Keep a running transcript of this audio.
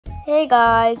Hey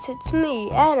guys, it's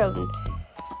me, Adam.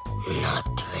 Not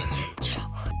doing intro.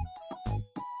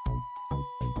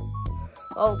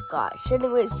 Oh gosh,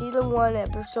 anyway, season 1,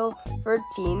 episode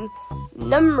 13,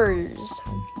 numbers.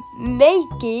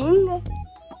 Making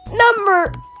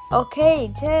number.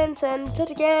 Okay, 10, 10,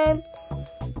 10 again.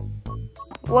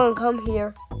 Won't come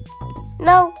here.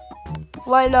 No,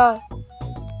 why not?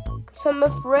 'Cause I'm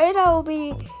afraid I will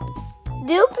be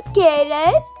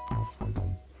duplicated.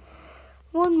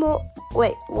 One more.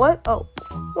 Wait, what? Oh,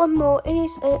 one more is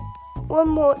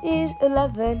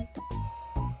 11.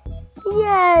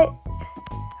 Yay!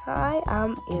 I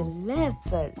am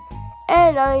 11,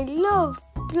 and I love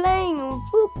playing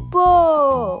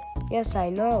football. Yes, I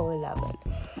know 11.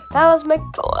 Now let's make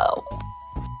 12.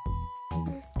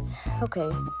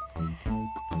 Okay.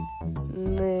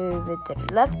 Move it to the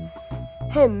left.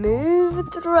 Hey, move it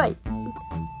to the right.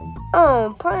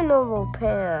 Oh, pineapple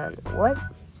pan. What?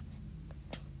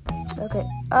 Okay,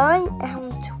 I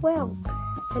am 12,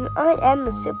 and I am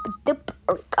a super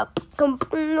duper cup.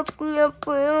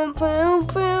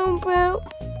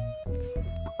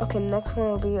 Okay, next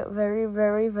one will be very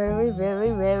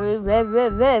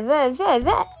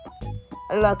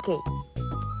unlucky.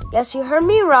 Yes, you heard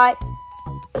me right.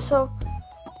 So,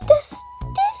 this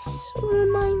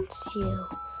reminds you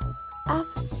of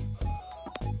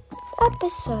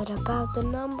episode about the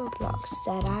number blocks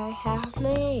that I have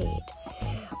made.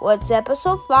 What's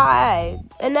episode 5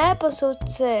 and episode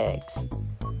 6?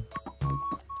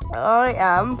 I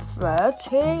am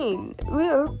 13.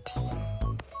 Oops.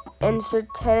 Insert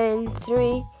 10 and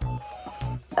 3.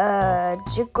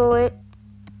 Jiggle it.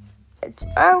 It's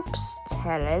oops.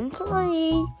 10 and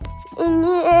 3.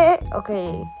 Yeah.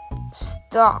 Okay.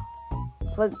 Stop.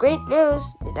 But great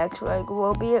news. The next one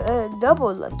will be a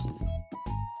double lucky.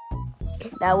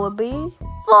 That will be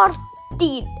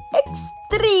 14.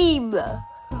 Extreme.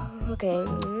 Okay.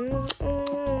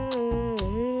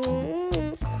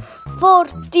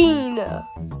 14.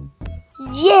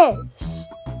 Yes.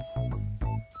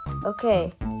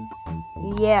 Okay.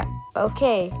 Yeah.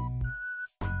 Okay.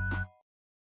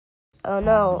 Oh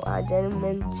no, I didn't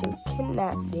mean to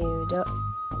kidnap dude.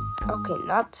 Okay,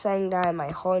 not saying that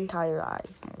my whole entire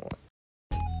life more.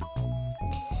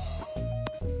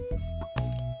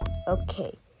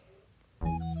 Okay.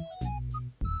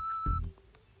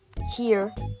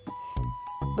 Here.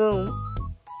 Boom.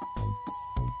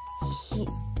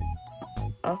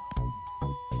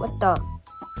 What the?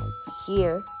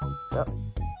 Here.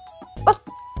 What?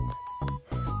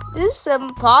 This is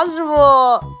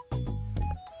impossible.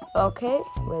 Okay.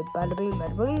 Wait, bada bing,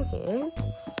 here.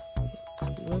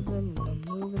 Moving.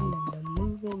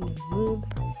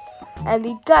 And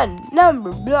we got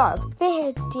number block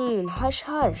 15. Hush,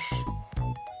 hush.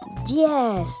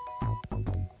 Yes.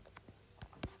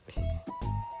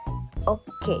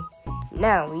 Okay,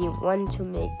 now we want to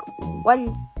make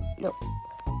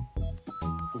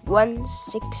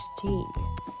 116.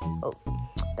 Oh,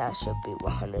 that should be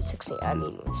 116. I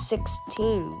mean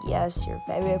 16. Yes, your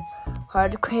favorite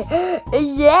hardcore.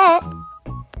 Yeah.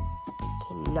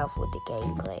 Okay, enough with the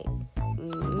gameplay.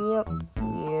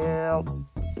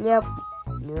 Yep.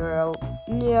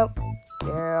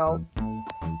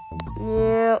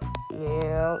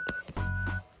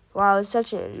 Wow, it's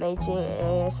such an amazing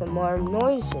ASMR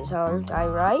noises, aren't I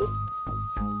right?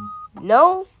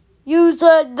 No? You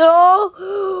said no?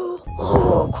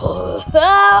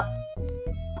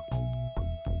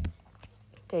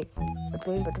 Okay,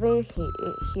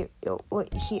 here,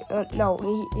 no.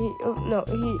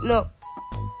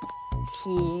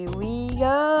 Here we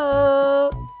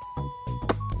go.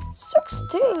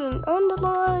 16 on the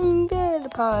line, get a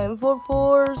pine for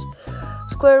fours,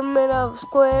 square made of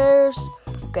squares.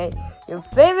 Okay, your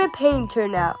favorite painter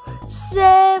now.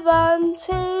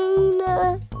 17.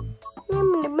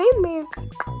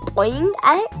 Point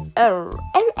error.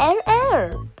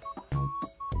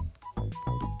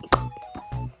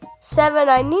 7.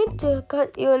 I need to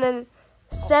cut you in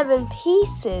 7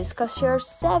 pieces because you're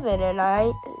 7 and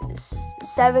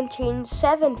 7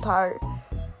 part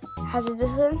has a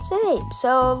different shape.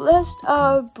 So let's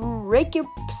break your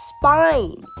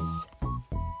spines.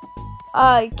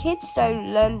 Kids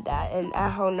don't learn that in a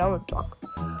whole number block.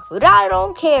 But I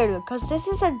don't care because this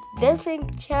is a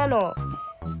different channel.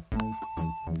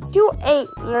 You ain't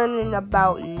learning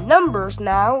about numbers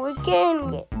now. We're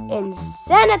getting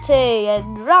insanity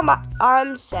and drama.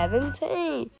 I'm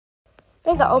 17.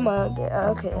 Oh my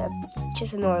god. Okay,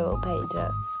 just a normal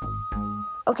painter.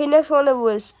 Okay, next one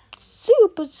was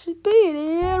super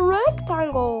speedy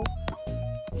rectangle.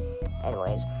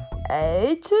 Anyways.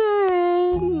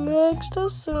 18 makes the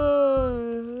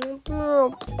sun.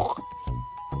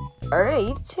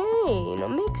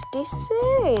 18 makes this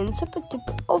scene super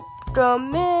duper ultra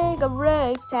mega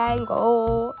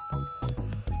rectangle.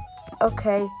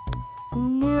 Okay,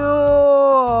 90.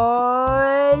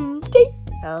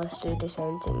 Now let's do the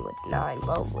same thing with 9,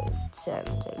 but with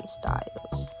 17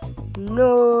 styles.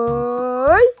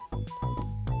 9.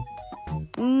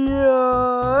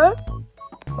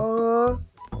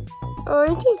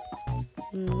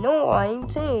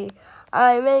 90.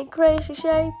 I make crazy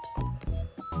shapes.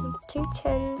 2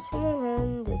 10s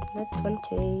and a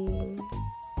 20.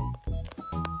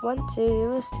 1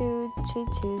 2 is 2, 2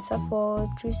 2s are 4,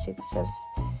 3 6s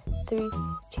 3,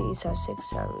 2s are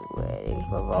 6. I'm waiting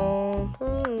for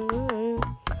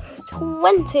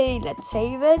 20. Let's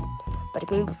save it. But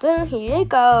here you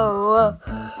go.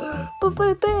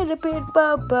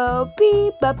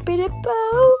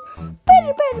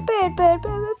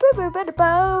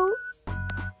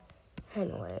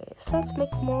 Anyways, let's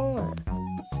make more.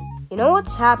 You know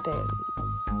what's happened?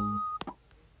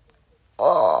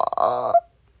 Oh,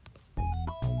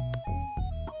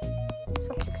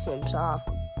 something seems off.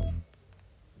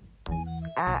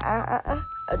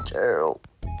 A 2.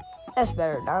 That's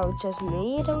better now. Just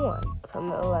me and 1 from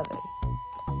the 11.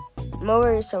 I'm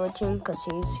over 17 because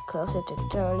he's closer to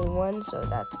 21, so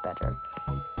that's better.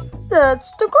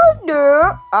 That's the great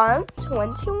news. I'm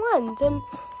 21. Then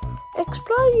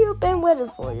explore you've been waiting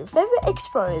for. Your favorite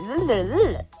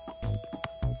explorer.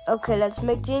 Okay, let's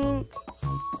make the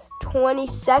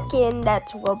 22nd.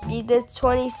 That will be the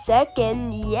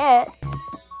 22nd yet.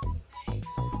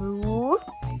 Ooh.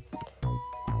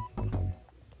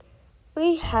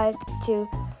 We had to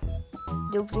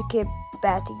duplicate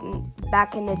back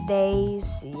in the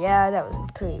days. Yeah, that was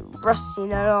pretty rusty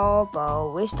and all,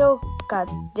 but we still got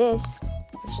this,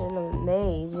 which is an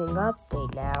amazing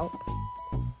update now.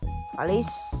 At least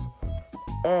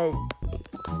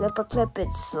Flipper Clip,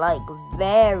 it's like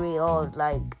very old,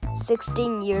 like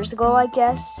 16 years ago, I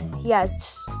guess. Yeah,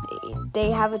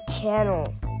 they have a channel,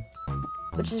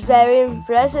 which is very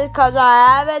impressive because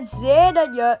I haven't seen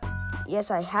it yet. Yes,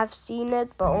 I have seen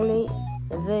it, but only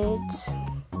the vids.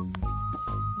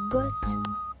 But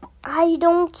I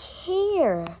don't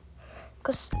care,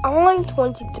 because I'm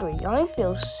 23. I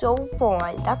feel so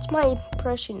fine. That's my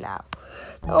impression now.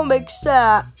 Don't make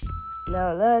that.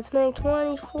 Now let's make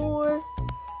 24.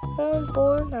 On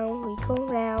board, now we go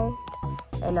round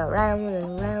and around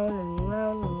and around and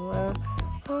around and around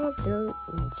all through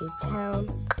into town.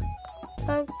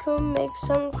 I can make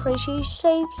some crazy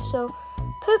shapes, so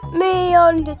put me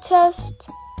on the test.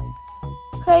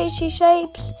 Crazy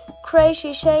shapes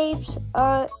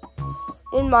are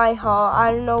in my heart.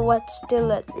 I don't know what's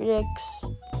still at Rick's.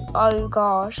 Oh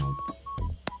gosh.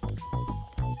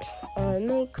 I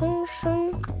make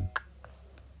some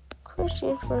crazy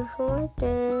shapes right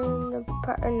there. The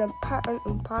pattern.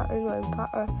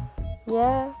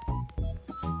 Yeah.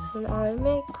 And I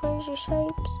make crazy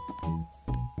shapes.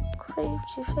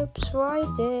 Crazy shapes right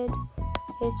there.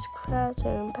 It's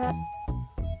pattern.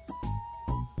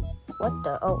 What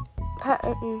the? Oh.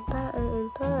 Pattern.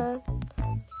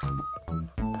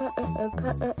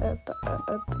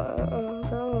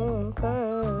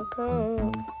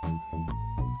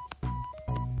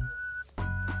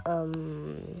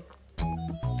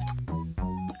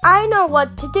 I know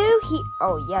what to do.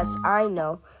 Oh yes, I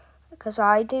know, because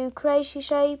I do crazy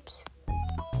shapes.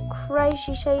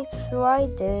 Crazy shapes, so I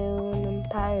do. And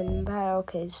pattern.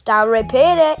 Okay, stop.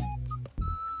 Repeat it.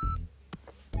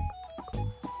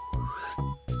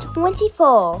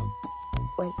 24.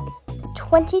 Wait,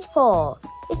 24.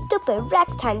 A stupid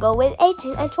rectangle with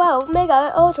 18 and 12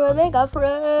 mega ultra mega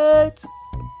fruits.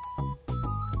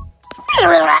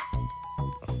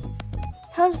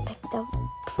 Let's pick the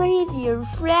prettier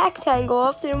rectangle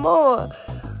after more.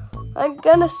 I'm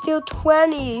gonna steal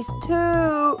 20s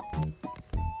too.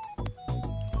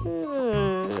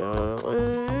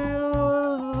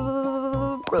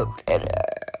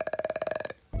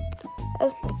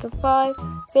 Let's make a 5.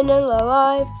 Vanilla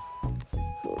life.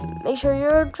 Make sure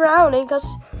you're drowning,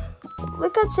 because we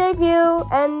could save you.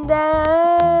 And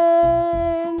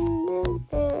then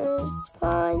there's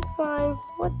 5.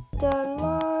 What the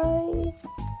life?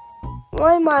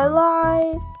 Why am I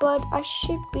alive? But I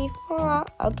should be fine.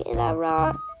 Okay, that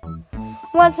right.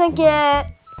 Once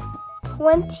again,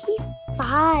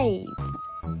 25.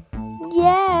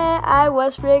 Yeah, I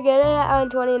was figuring it out in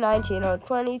 2019 or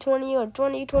 2020 or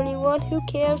 2021. Who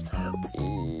cares?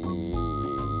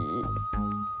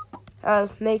 I'll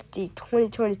make the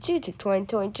 2022 to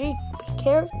 2023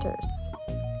 characters.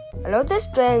 I know this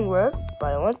didn't work,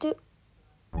 but I want to.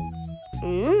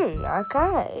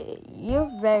 Okay, you're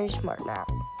very smart now.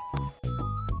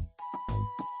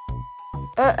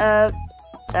 Now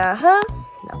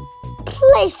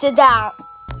place it down.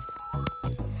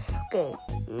 Okay,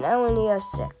 now we need a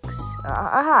 6.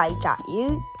 I got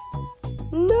you.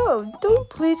 No, don't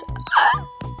please.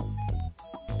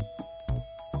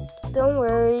 Don't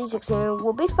worry, 16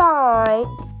 will be fine.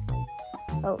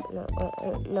 Oh,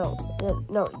 no,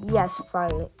 yes,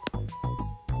 finally.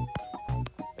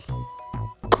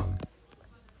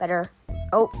 Better.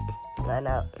 Oh,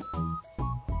 no.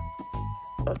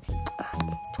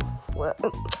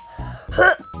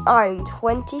 I'm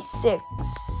 26.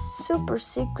 Super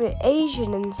secret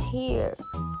agent is here.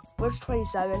 Where's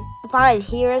 27? Fine,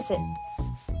 here is it.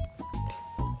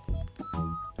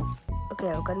 Okay,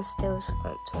 I'm gonna steal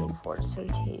from 24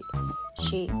 since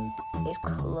she is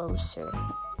closer.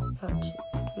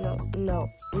 No.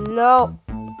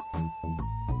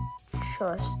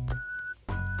 Just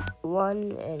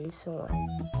 1 and so on.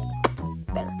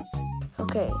 Better.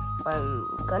 Okay, what I'm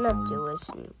gonna do is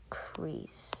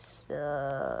increase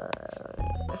the...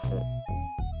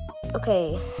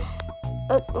 Okay.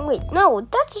 Wait, no,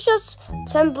 that's just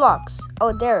 10 blocks.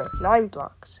 Oh, there, 9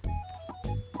 blocks.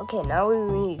 Okay, now we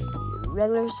need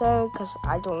regular 7 because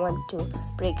I don't want to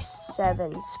break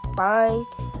 7 spine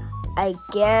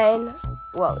again.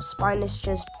 Well, spine is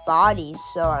just body,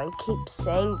 so I keep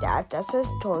saying that. That's a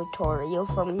tutorial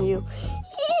from you.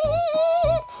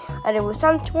 And it was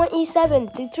on 27.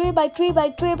 3 by 3 by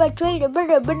 3 by 3.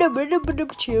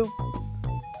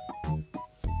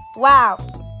 Wow.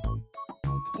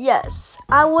 Yes,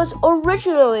 I was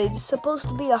originally supposed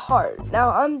to be a heart. Now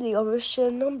I'm the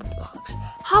original Numberblocks.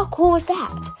 How cool is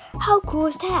that? How cool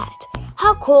is that?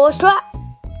 How cool is that?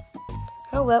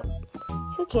 Oh well,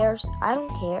 who cares? I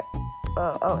don't care.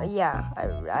 Oh yeah,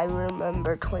 I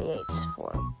remember 28's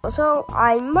form. So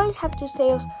I might have to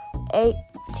fail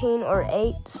 18 or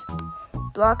 8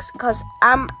 blocks because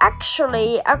I'm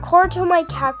actually, according to my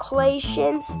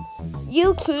calculations,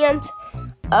 you can't,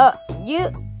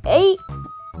 8,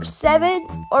 7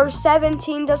 or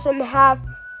 17 doesn't have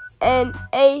an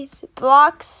 8th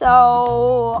block,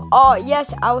 so, oh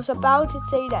yes, I was about to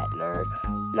say that, nerd.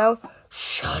 Now,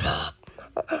 shut up.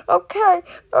 Okay.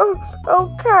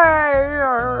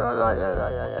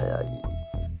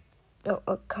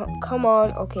 Come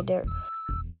on. Okay, there.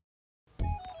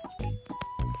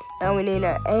 Now we need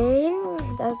an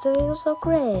 8. That's so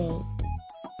great.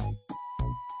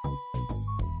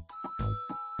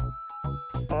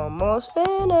 Almost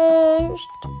finished.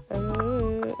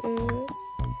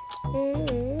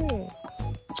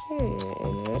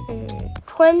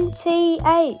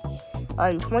 28.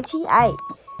 I'm 28.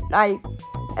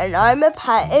 And I'm a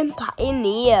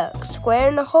pioneer. Square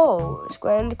in the hole,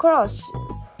 square in the cross.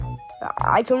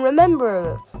 I can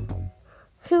remember.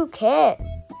 Who can?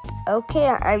 Okay,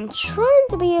 I'm trying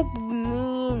to be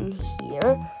mean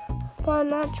here, but I'm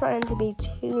not trying to be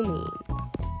too mean.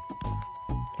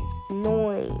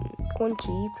 9,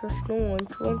 20 plus 9,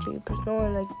 20 plus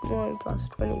 9, like 9 plus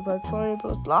 20 plus 20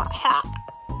 plus blah.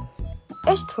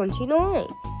 It's 29.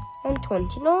 I'm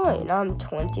 29. I'm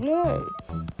 29.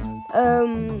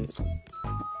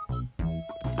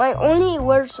 My only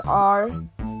words are,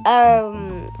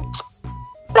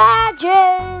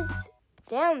 badges!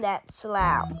 Damn, that's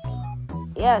loud.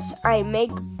 Yes, I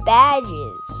make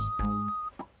badges.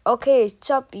 Okay,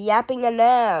 stop yapping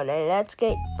around and let's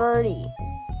get 30.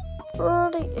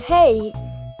 30, hey,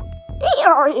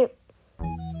 are you?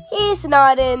 He's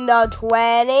not in the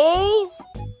 20s.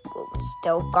 We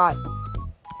still got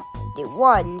the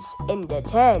 1s in the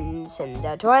 10s and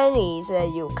the 20s,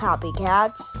 you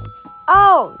copycats.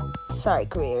 Oh, sorry,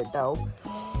 career though.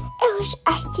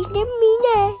 I didn't mean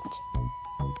it.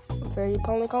 30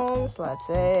 polygons, let's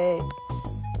say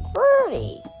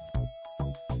 30.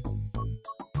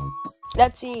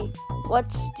 Let's see,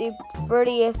 what's the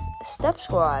 30th step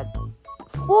squad?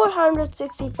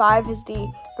 465 is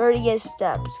the 30th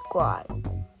step squad.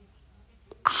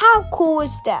 How cool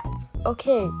is that?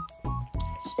 Okay,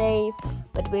 save,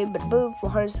 but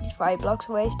 465 blocks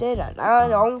wasted, and I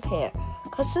don't care,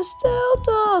 cause it still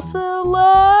doesn't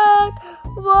look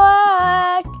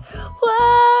like.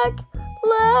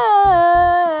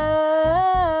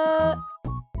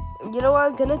 You know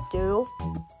what I'm gonna do?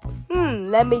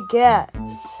 Let me guess.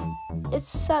 It's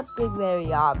something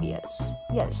very obvious.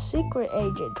 Yes, Secret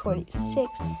Agent 26,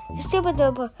 Super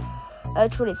Duper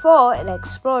 24, and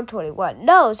Explorer 21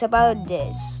 knows about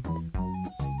this.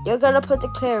 You're gonna put the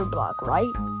clear block,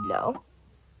 right? No.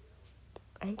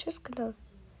 I'm just gonna...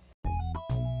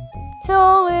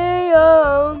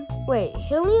 Helium! Wait,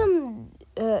 helium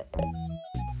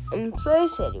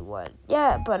inflates anyone.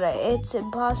 Yeah, but it's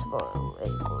impossible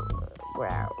in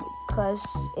ground, because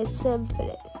it's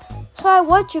infinite. So I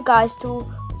want you guys to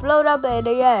float up in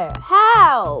the air.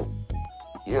 How?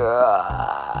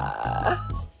 Yeah.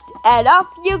 And off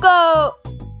you go.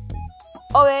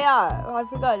 Oh yeah, I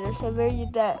forgot there's a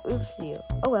version that with you.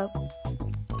 Oh well.